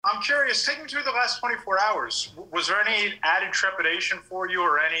I'm curious, taking through the last 24 hours, was there any added trepidation for you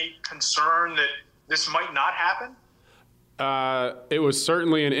or any concern that this might not happen? It was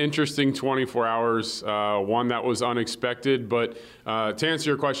certainly an interesting 24 hours, one that was unexpected. But to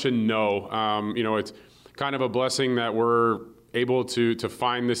answer your question, no. It's kind of a blessing that we're able to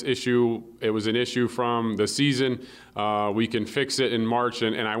find this issue. It was an issue from the season. We can fix it in March,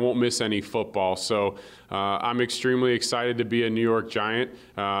 and I won't miss any football. So I'm extremely excited to be a New York Giant,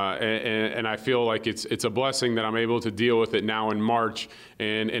 and I feel like it's a blessing that I'm able to deal with it now in March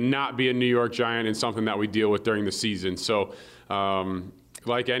and not be a New York Giant and something that we deal with during the season. So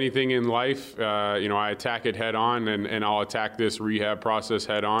like anything in life, I attack it head on, and I'll attack this rehab process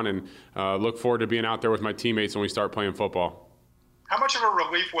head on, and look forward to being out there with my teammates when we start playing football. How much of a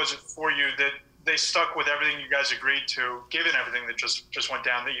relief was it for you that they stuck with everything you guys agreed to, given everything that just went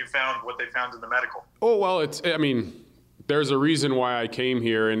down, that you found what they found in the medical? Oh, well, there's a reason why I came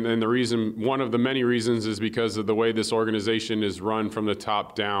here, and one of the many reasons is because of the way this organization is run from the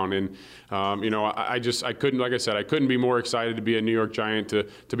top down. And, I couldn't, like I said, I couldn't be more excited to be a New York Giant,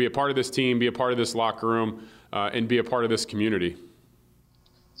 to be a part of this team, be a part of this locker room, and be a part of this community.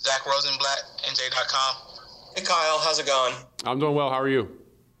 Zach Rosenblatt, NJ.com. Hey, Kyle, how's it going? I'm doing well. How are you?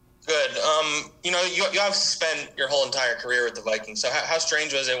 Good. You have spent your whole entire career with the Vikings. So how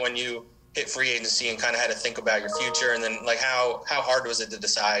strange was it when you hit free agency and kind of had to think about your future? And then, how hard was it to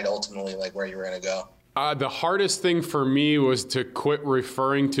decide ultimately, where you were going to go? The hardest thing for me was to quit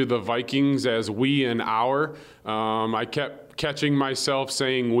referring to the Vikings as we and our. I kept catching myself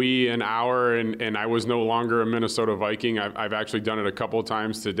saying we and our, and I was no longer a Minnesota Viking. I've actually done it a couple of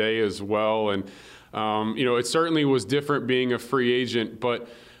times today as well. And it certainly was different being a free agent, but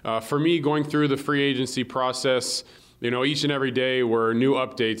for me, going through the free agency process, each and every day were new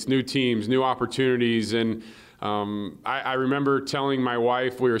updates, new teams, new opportunities. And I remember telling my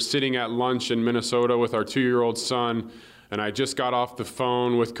wife, we were sitting at lunch in Minnesota with our 2-year-old son, and I just got off the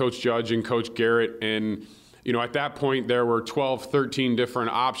phone with Coach Judge and Coach Garrett. And, at that point, there were 12, 13 different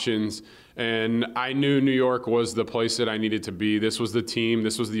options. And I knew New York was the place that I needed to be. This was the team,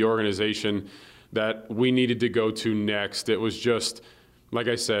 this was the organization that we needed to go to next. It was just, like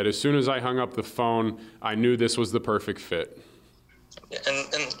I said, as soon as I hung up the phone, I knew this was the perfect fit.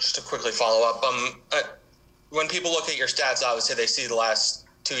 And just to quickly follow up, when people look at your stats, obviously they see the last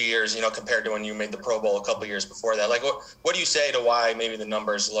 2 years, compared to when you made the Pro Bowl a couple of years before that. What do you say to why maybe the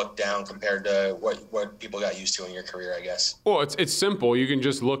numbers look down compared to what people got used to in your career, I guess? Well, it's simple. You can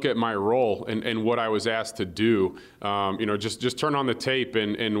just look at my role and what I was asked to do. Just turn on the tape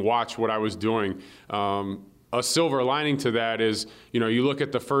and watch what I was doing. A silver lining to that is, you look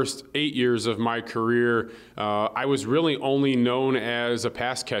at the first 8 years of my career, I was really only known as a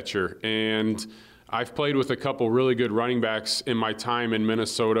pass catcher. And I've played with a couple really good running backs in my time in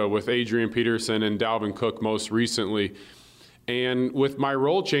Minnesota, with Adrian Peterson and Dalvin Cook most recently. And with my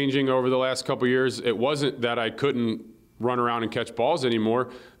role changing over the last couple of years, it wasn't that I couldn't run around and catch balls anymore.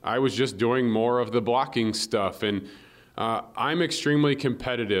 I was just doing more of the blocking stuff. And I'm extremely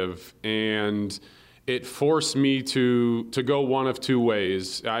competitive, and it forced me to go one of two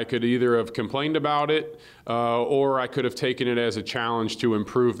ways. I could either have complained about it, or I could have taken it as a challenge to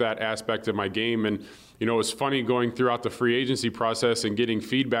improve that aspect of my game. And, it was funny going throughout the free agency process and getting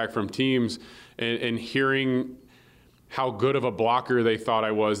feedback from teams and hearing how good of a blocker they thought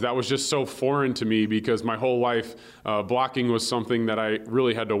I was. That was just so foreign to me, because my whole life blocking was something that I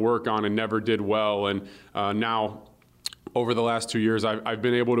really had to work on and never did well. And now, over the last 2 years, I've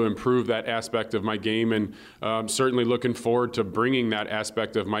been able to improve that aspect of my game, and certainly looking forward to bringing that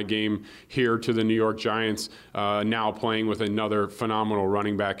aspect of my game here to the New York Giants, now playing with another phenomenal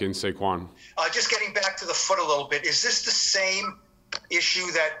running back in Saquon. Just getting back to the foot a little bit, is this the same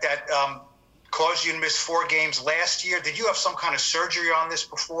issue that caused you to miss 4 games last year? Did you have some kind of surgery on this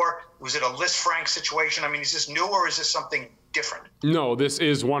before? Was it a Lisfranc situation? Is this new, or is this something different? No, this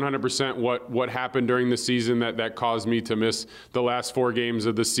is 100% what happened during the season that caused me to miss the last 4 games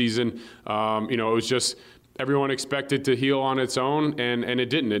of the season. It was just everyone expected to heal on its own, and it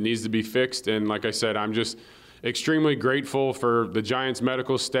didn't. It needs to be fixed. And like I said, I'm just extremely grateful for the Giants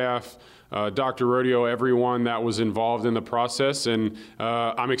medical staff, Dr. Rodeo, everyone that was involved in the process, and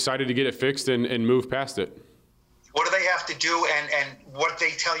I'm excited to get it fixed and move past it. What do they have to do, and what do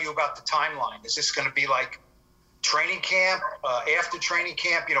they tell you about the timeline? Is this going to be like training camp, after training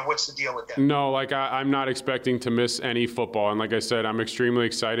camp? What's the deal with that? No, I'm not expecting to miss any football. And like I said, I'm extremely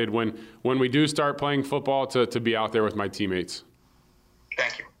excited when we do start playing football to be out there with my teammates.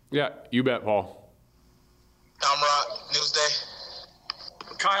 Thank you. Yeah, you bet, Paul. Tom Rock, Newsday.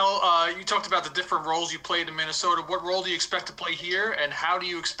 Kyle, you talked about the different roles you played in Minnesota. What role do you expect to play here, and how do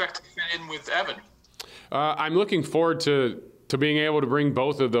you expect to fit in with Evan? I'm looking forward to being able to bring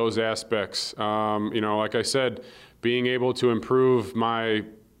both of those aspects. Like I said, being able to improve my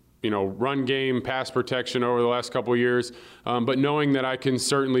run game, pass protection over the last couple of years, but knowing that I can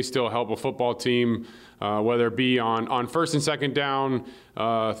certainly still help a football team, whether it be on first and second down,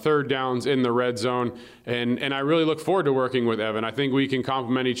 third downs in the red zone. And I really look forward to working with Evan. I think we can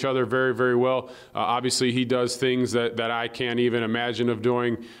complement each other very, very well. Obviously, he does things that I can't even imagine of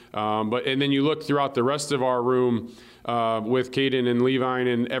doing. And then you look throughout the rest of our room, with Caden and Levine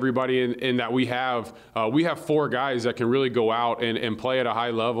and everybody in that we have 4 guys that can really go out and play at a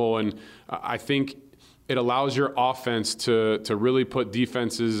high level. And I think it allows your offense to really put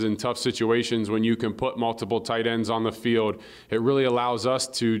defenses in tough situations when you can put multiple tight ends on the field. It really allows us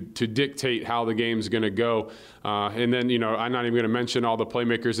to dictate how the game's going to go. And then, I'm not even going to mention all the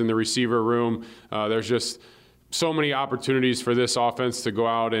playmakers in the receiver room. There's just so many opportunities for this offense to go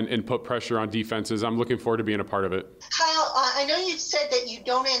out and put pressure on defenses. I'm looking forward to being a part of it. Kyle, I know you said that you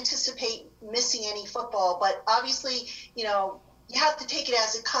don't anticipate missing any football, but obviously, you have to take it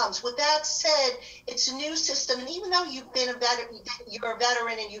as it comes. With that said, it's a new system, and even though you're a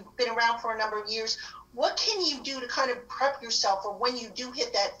veteran and you've been around for a number of years, what can you do to kind of prep yourself for when you do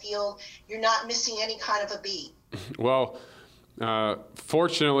hit that field, you're not missing any kind of a beat? Well,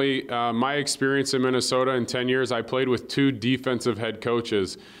 fortunately, my experience in Minnesota in 10 years, I played with 2 defensive head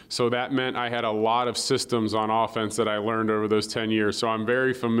coaches. So that meant I had a lot of systems on offense that I learned over those 10 years. So I'm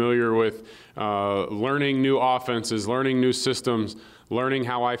very familiar with learning new offenses, learning new systems, learning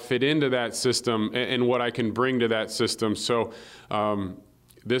how I fit into that system and what I can bring to that system. So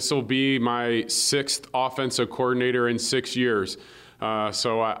this will be my 6th offensive coordinator in 6 years.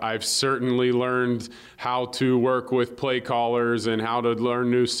 So I've certainly learned how to work with play callers and how to learn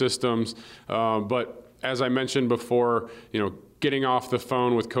new systems. But as I mentioned before, getting off the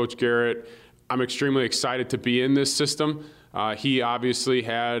phone with Coach Garrett, I'm extremely excited to be in this system. He obviously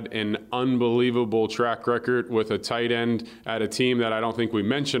had an unbelievable track record with a tight end at a team that I don't think we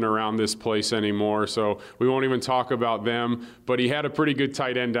mention around this place anymore, so we won't even talk about them. But he had a pretty good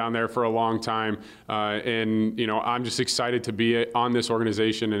tight end down there for a long time, and I'm just excited to be on this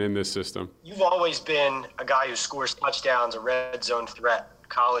organization and in this system. You've always been a guy who scores touchdowns, a red zone threat,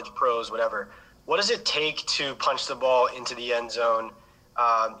 college, pros, whatever. What does it take to punch the ball into the end zone?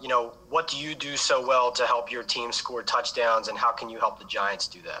 What do you do so well to help your team score touchdowns, and how can you help the Giants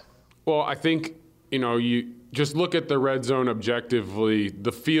do that? Well, I think, you just look at the red zone objectively.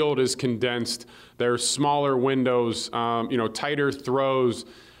 The field is condensed. There's smaller windows, tighter throws.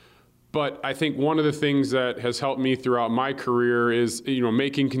 But I think one of the things that has helped me throughout my career is,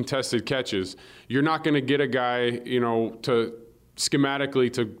 making contested catches. You're not going to get a guy, to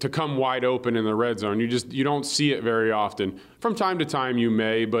schematically to come wide open in the red zone. You don't see it very often. From time to time you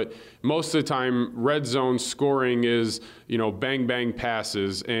may, but most of the time red zone scoring is, bang bang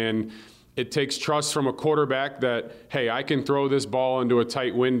passes, and it takes trust from a quarterback that, hey, I can throw this ball into a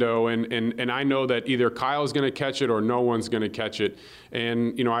tight window and I know that either Kyle's going to catch it or no one's going to catch it.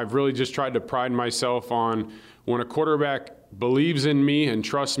 And I've really just tried to pride myself on when a quarterback believes in me and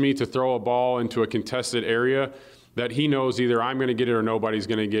trusts me to throw a ball into a contested area, that he knows either I'm going to get it or nobody's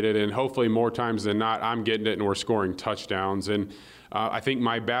going to get it. And hopefully more times than not, I'm getting it and we're scoring touchdowns. And I think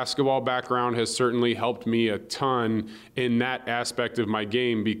my basketball background has certainly helped me a ton in that aspect of my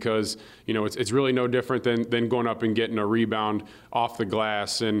game because, it's really no different than going up and getting a rebound off the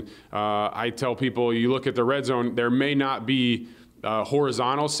glass. And I tell people, you look at the red zone, there may not be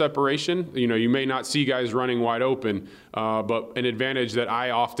horizontal separation. You may not see guys running wide open, but an advantage that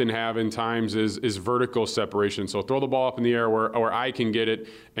I often have in times is vertical separation. So throw the ball up in the air where I can get it,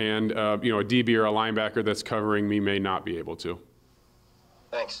 and a DB or a linebacker that's covering me may not be able to.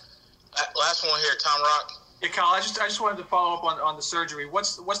 Thanks. Last one here, Tom Rock. Yeah, Kyle, I just wanted to follow up on the surgery.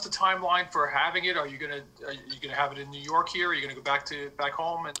 What's the timeline for having it? Are you gonna have it in New York here? Are you gonna go back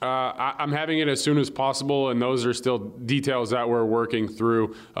home? I'm having it as soon as possible, and those are still details that we're working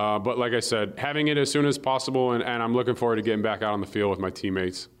through. But like I said, having it as soon as possible, and I'm looking forward to getting back out on the field with my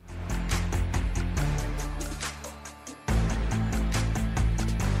teammates.